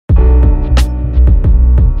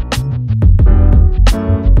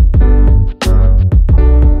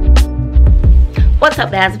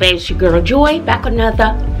up, Bazzle Babe? It's your girl Joy, back with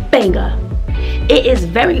another banger. It is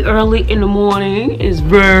very early in the morning. It's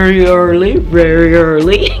very early, very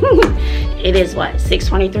early. It is what,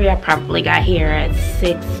 6:23? I probably got here at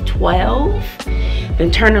 6:12. Been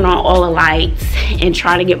turning on all the lights and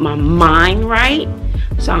trying to get my mind right.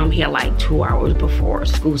 So I'm here like 2 hours before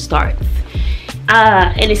school starts.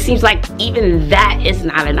 And it seems like even that is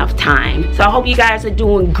not enough time. So I hope you guys are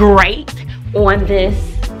doing great on this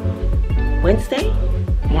Wednesday,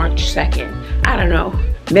 March 2nd. I don't know.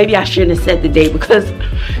 Maybe I shouldn't have said the date because,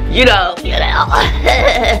 you know,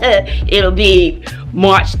 it'll be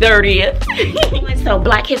March 30th. So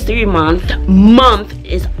Black History Month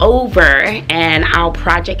is over and our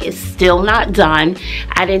project is still not done.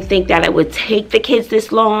 I didn't think that it would take the kids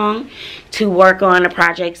this long to work on a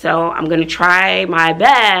project, so I'm gonna try my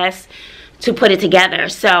best to put it together.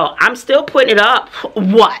 So I'm still putting it up.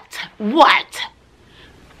 What?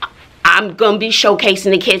 I'm gonna be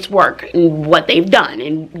showcasing the kids' work and what they've done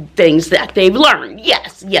and things that they've learned.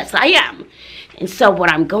 Yes, I am. And so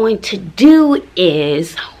what I'm going to do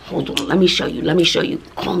is, hold on, let me show you.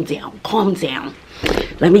 Calm down.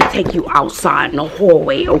 Let me take you outside in the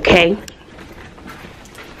hallway, okay?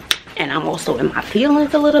 And I'm also in my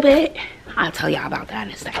feelings a little bit. I'll tell y'all about that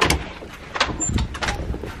in a second.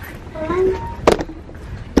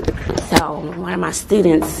 So one of my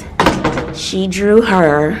students, she drew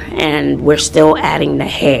her and we're still adding the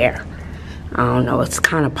hair. I don't know, it's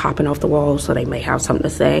kind of popping off the wall, so they may have something to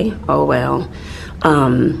say. Oh well.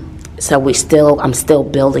 So I'm still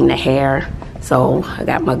building the hair. So I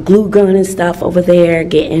got my glue gun and stuff over there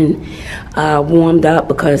getting warmed up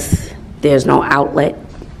because there's no outlet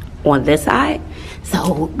on this side.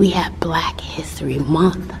 So we have Black History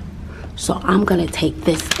Month. So I'm gonna take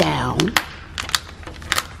this down.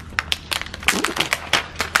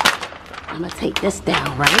 I'm gonna take this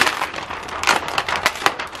down, right?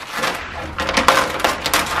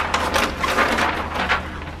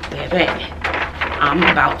 Baby, I'm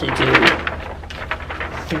about to do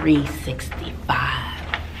 365.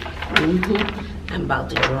 I'm about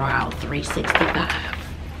to draw out 365.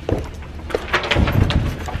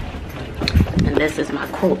 And this is my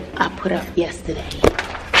quote I put up yesterday.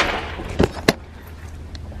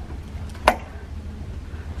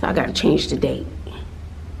 So I gotta change the date.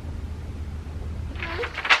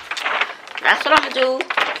 That's what I'm gonna do.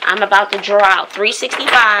 I'm about to draw out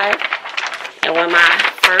 365. And when my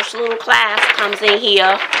first little class comes in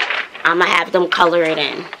here, I'm gonna have them color it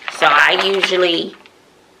in. So I usually,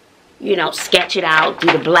 you know, sketch it out,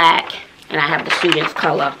 do the black, and I have the students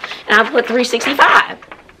color. And I put 365.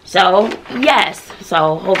 So, yes.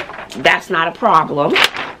 So, hope that's not a problem.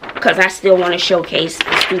 Because I still want to showcase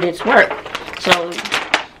the students' work. So,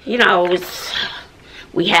 you know,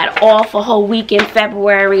 we had off a whole week in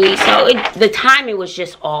February. So, the timing was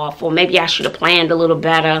just awful. Maybe I should have planned a little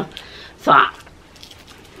better. So,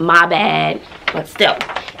 my bad. But still.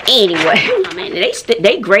 Anyway, I mean,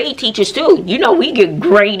 they grade teachers too. You know, we get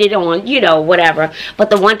graded on, you know, whatever. But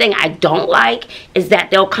the one thing I don't like is that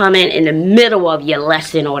they'll come in the middle of your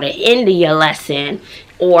lesson or the end of your lesson.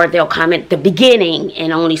 Or they'll come in at the beginning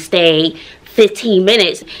and only stay 15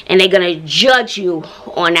 minutes. And they're going to judge you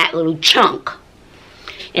on that little chunk.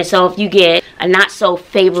 And so if you get a not so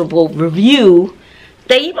favorable review,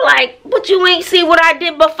 they be like, but you ain't see what I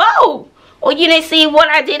did before. Or you didn't see what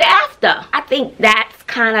I did after. I think that's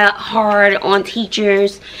kind of hard on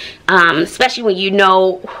teachers, especially when you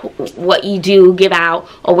know what you do give out,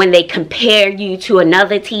 or when they compare you to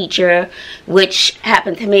another teacher, which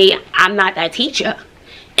happened to me. I'm not that teacher.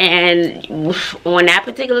 And on that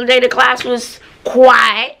particular day, the class was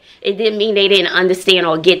quiet. It didn't mean they didn't understand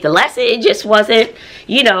or get the lesson. It just wasn't,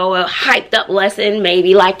 you know, a hyped up lesson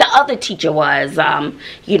maybe like the other teacher was.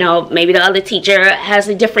 You know, maybe the other teacher has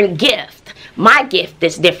a different gift. My gift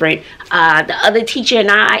is different. The other teacher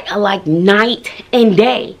and I are like night and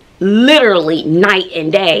day. Literally night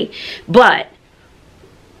and day. But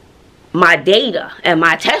my data and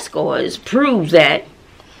my test scores proves that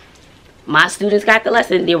my students got the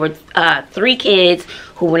lesson. There were 3 kids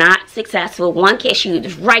who were not successful. One kid, she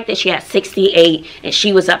was right there, she had 68 and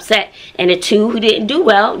she was upset. And the 2 who didn't do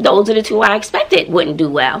well, those are the 2 I expected wouldn't do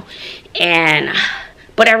well.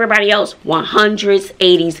 But everybody else, 100s,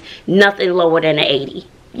 80s, nothing lower than an 80.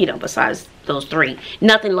 You know, besides those 3,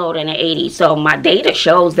 nothing lower than an 80. So my data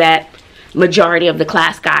shows that majority of the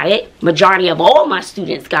class got it. Majority of all my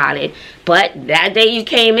students got it. But that day you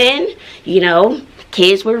came in, you know,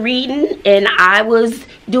 kids were reading and I was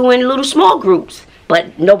doing little small groups.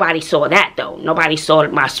 But nobody saw that though. Nobody saw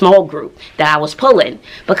my small group that I was pulling.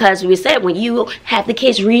 Because we said when you have the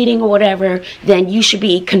kids reading or whatever, then you should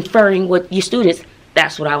be conferring with your students.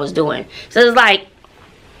 That's what I was doing. So it's like,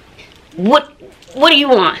 what do you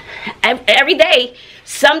want? Every day,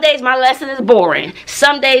 some days my lesson is boring.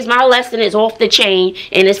 Some days my lesson is off the chain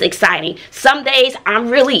and it's exciting. Some days I'm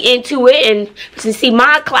really into it, and see,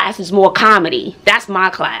 my class is more comedy. That's my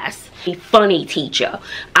class. A funny teacher.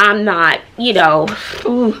 I'm not, you know,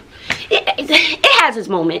 it has its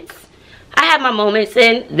moments. I had my moments,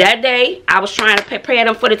 and that day I was trying to prepare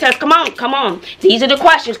them for the test. Come on, come on. These are the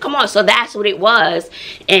questions. Come on. So that's what it was.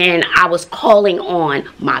 And I was calling on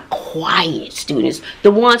my quiet students, the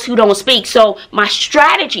ones who don't speak. So my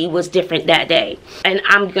strategy was different that day. And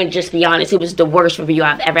I'm going to just be honest. It was the worst review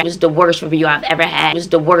I've ever had. It was the worst review I've ever had. It was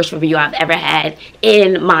the worst review I've ever had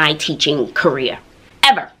in my teaching career.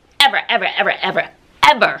 Ever. Ever, ever, ever, ever,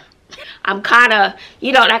 ever. I'm kind of,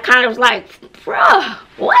 you know, that kind of like, bruh,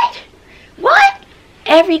 what? What?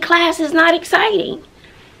 Every class is not exciting.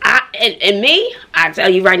 And me, I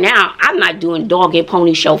tell you right now, I'm not doing dog and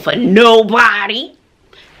pony show for nobody.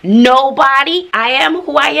 Nobody. I am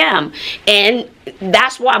who I am. And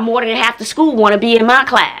that's why more than half the school want to be in my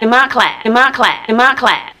class. In my class. In my class. In my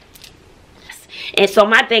class. And so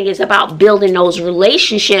my thing is about building those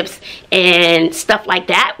relationships and stuff like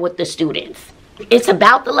that with the students. It's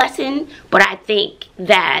about the lesson, but I think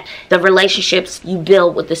that the relationships you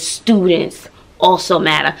build with the students also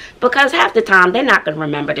matter, because half the time they're not going to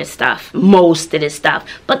remember this stuff, most of this stuff,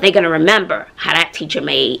 but they're going to remember how that teacher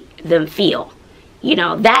made them feel. You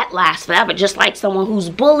know, that lasts forever, just like someone who's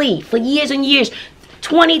bullied for years and years.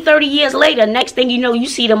 20, 30 years later, next thing you know, you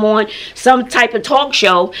see them on some type of talk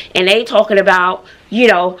show and they talking about, you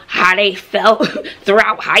know, how they felt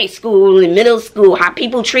throughout high school and middle school, how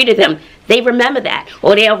people treated them. They remember that.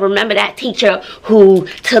 Or they'll remember that teacher who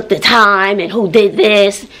took the time and who did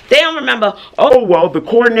this. They don't remember, oh, well, the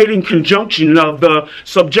coordinating conjunction of the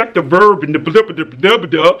subjective verb and the blah, blah, blah, blah,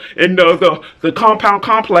 blah, and the compound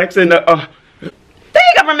complex and the... They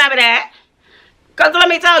ain't gonna remember that. Because let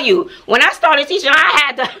me tell you, when I started teaching, I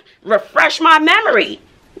had to refresh my memory.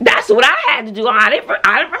 That's what I had to do. I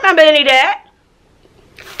didn't remember any of that.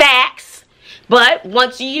 Facts. But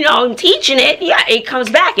once you know I'm teaching it, yeah, it comes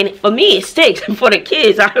back. And for me, it sticks. And for the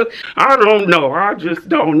kids, I don't know. I just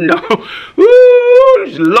don't know. Ooh,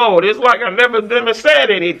 Lord, it's like I never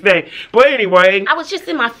said anything. But anyway. I was just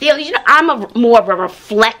in my feelings. You know, I'm more of a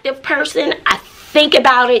reflective person. I think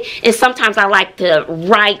about it. And sometimes I like to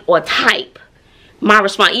write or type my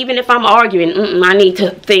response. Even if I'm arguing, I need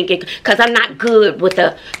to think it, because I'm not good with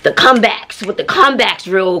the comebacks. With the comebacks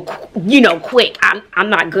real, you know, quick. I'm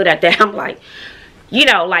not good at that. I'm like, you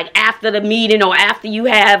know, like after the meeting or after you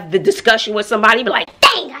have the discussion with somebody, be like,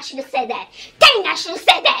 dang, I should have said that. Dang, I should have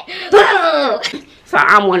said that. So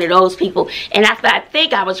I'm one of those people. And after I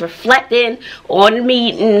think I was reflecting on the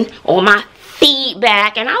meeting, on my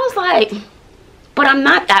feedback, and I was like, but I'm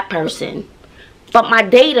not that person. But my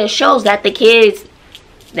data shows that the kids,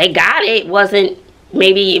 they got it.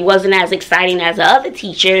 Maybe it wasn't as exciting as the other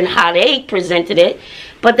teacher and how they presented it.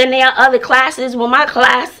 But then there are other classes where my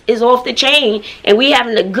class is off the chain and we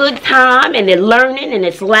having a good time and they're learning and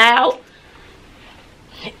it's loud.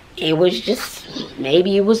 It was just,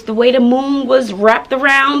 maybe it was the way the moon was wrapped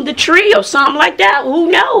around the tree or something like that.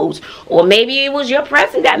 Who knows? Or maybe it was your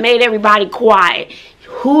presence that made everybody quiet.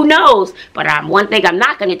 Who knows? But one thing I'm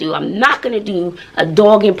not going to do, I'm not going to do a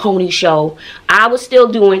dog and pony show. I was still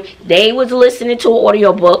doing, they was listening to an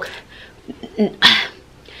audiobook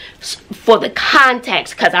for the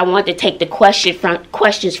context, because I wanted to take the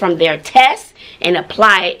questions from their test and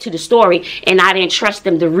apply it to the story, and I didn't trust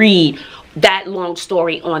them to read that long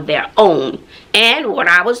story on their own. And what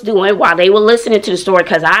I was doing while they were listening to the story,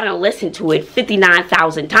 because I done listened to it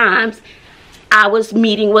 59,000 times, I was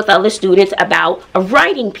meeting with other students about a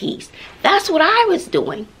writing piece. That's what I was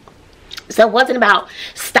doing. So it wasn't about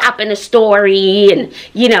stopping the story and,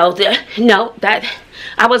 you know, no, that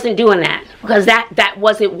I wasn't doing that, because that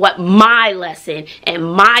wasn't what my lesson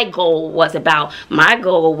and my goal was about. My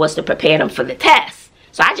goal was to prepare them for the test.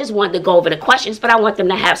 So I just wanted to go over the questions, but I want them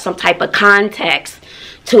to have some type of context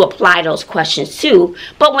to apply those questions to.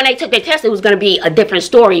 But when they took their test, it was going to be a different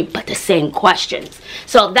story, but the same questions.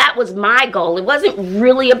 So that was my goal. It wasn't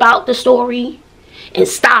really about the story and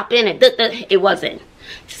stopping and it wasn't.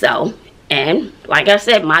 So, and like I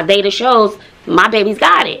said, my data shows my baby's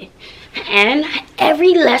got it. And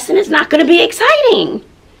every lesson is not going to be exciting.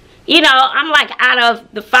 You know, I'm like, out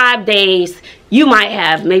of the 5 days, you might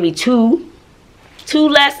have maybe two 2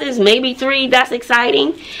 lessons, maybe 3. That's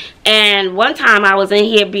exciting. And one time I was in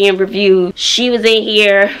here being reviewed. She was in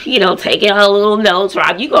here, you know, taking her little notes.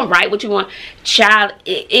 Rob, you gonna write what you want. Child,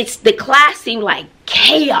 it's the class seemed like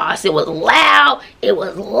chaos. It was loud. It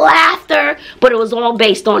was laughter. But it was all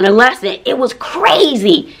based on the lesson. It was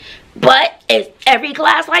crazy. But is every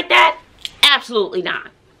class like that? Absolutely not.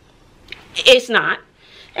 It's not.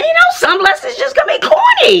 And you know, some lessons just gonna be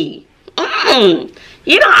corny.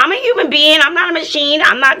 You know, I'm a human being. I'm not a machine.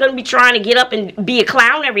 I'm not going to be trying to get up and be a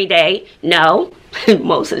clown every day. No,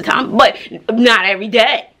 most of the time, but not every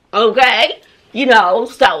day. Okay? You know,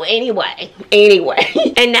 so anyway.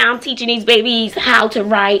 And now I'm teaching these babies how to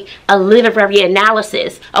write a literary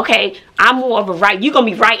analysis. Okay? I'm more of a writer. You're going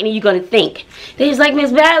to be writing and you're going to think. They was like,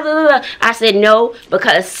 Miss Bazzle. I said no,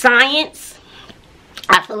 because science,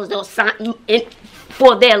 I feel as though science,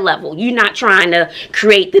 for their level, you're not trying to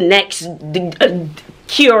create the next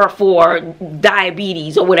cure for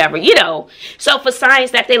diabetes or whatever, you know. So for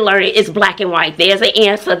science that they learn, it's black and white. There's an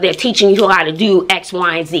answer. They're teaching you how to do X,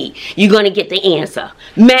 Y, and Z. You're going to get the answer.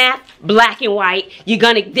 Math, black and white.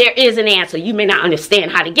 There is an answer. You may not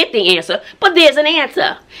understand how to get the answer, but there's an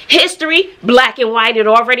answer. History, black and white. It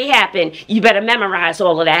already happened. You better memorize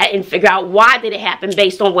all of that and figure out why did it happen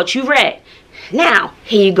based on what you read. Now,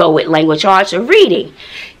 here you go with language arts or reading.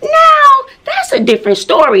 Now, that's a different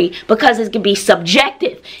story because it can be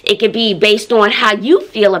subjective. It can be based on how you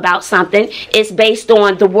feel about something. It's based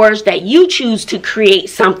on the words that you choose to create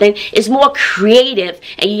something. It's more creative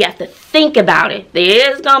and you have to think about it.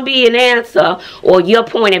 There is going to be an answer or your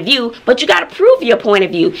point of view, but you got to prove your point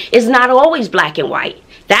of view. It's not always black and white.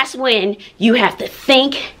 That's when you have to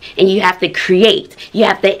think and you have to create. You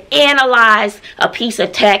have to analyze a piece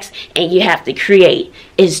of text and you have to create.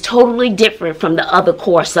 It's totally different from the other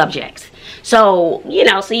core subjects. So, you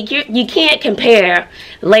know, so you can't compare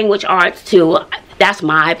language arts to, that's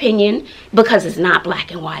my opinion, because it's not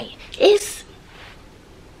black and white. It's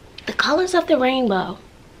the colors of the rainbow.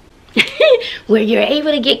 Where you're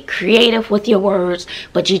able to get creative with your words,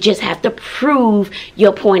 but you just have to prove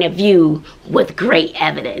your point of view with great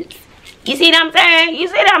evidence. You see what I'm saying? You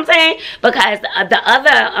see what I'm saying? Because the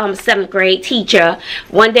other 7th grade teacher,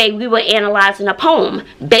 one day we were analyzing a poem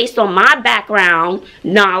based on my background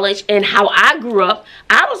knowledge and how I grew up.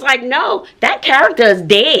 I was like, no, that character is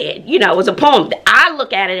dead. You know, it was a poem. I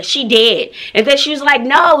look at it as she dead. And then she was like,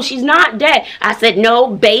 no, she's not dead. I said, no,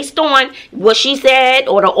 based on what she said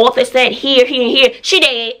or the author said here, here, and here, she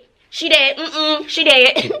dead. She dead. She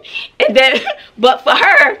dead. And then, but for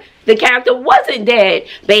her, the character wasn't dead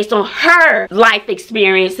based on her life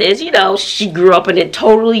experiences. You know, she grew up in a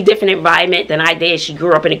totally different environment than I did. She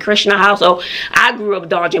grew up in a Christian household. I grew up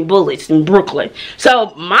dodging bullets in Brooklyn.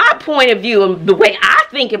 So my point of view and the way I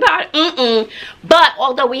think about it, but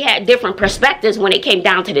although we had different perspectives when it came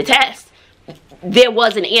down to the test, there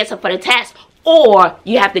was an answer for the test, or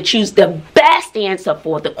you have to choose the best answer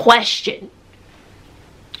for the question.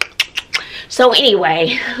 So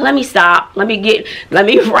anyway, let me stop. Let me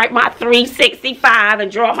write my 365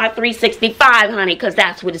 and draw my 365, honey, because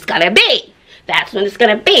that's what it's going to be. That's what it's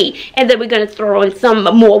going to be. And then we're going to throw in some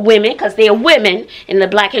more women, because they're women in the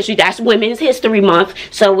Black History. That's Women's History Month.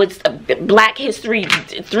 So it's Black History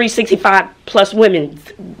 365 plus women.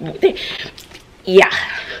 Yeah.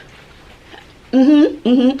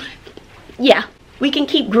 Yeah. We can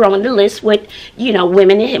keep growing the list with, you know,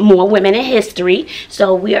 more women in history.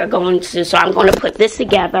 So we are going to, so I'm going to put this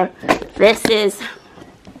together. This is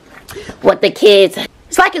what the kids,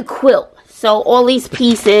 it's like a quilt. So all these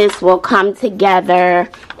pieces will come together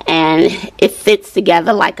and it fits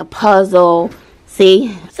together like a puzzle.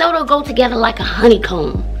 See? So it'll go together like a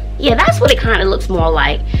honeycomb. Yeah, that's what it kind of looks more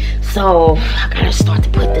like. So I gotta start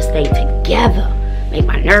to put this thing together. Make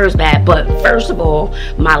my nerves bad, but first of all,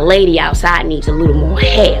 my lady outside needs a little more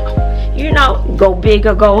hair. You know, go big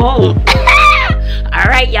or go home. All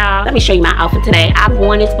right, y'all. Let me show you my outfit today. I've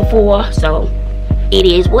worn this before, so it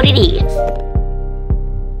is what it is.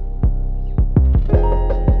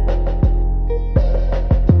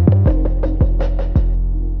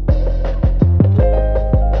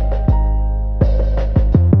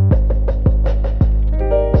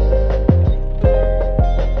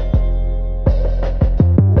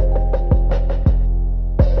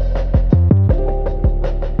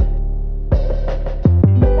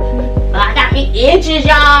 Inches,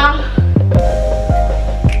 y'all.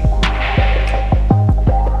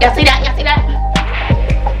 Y'all see that? Y'all see that?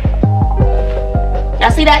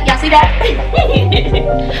 Y'all see that? Y'all see that?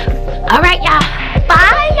 All right, y'all.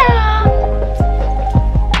 Bye, y'all.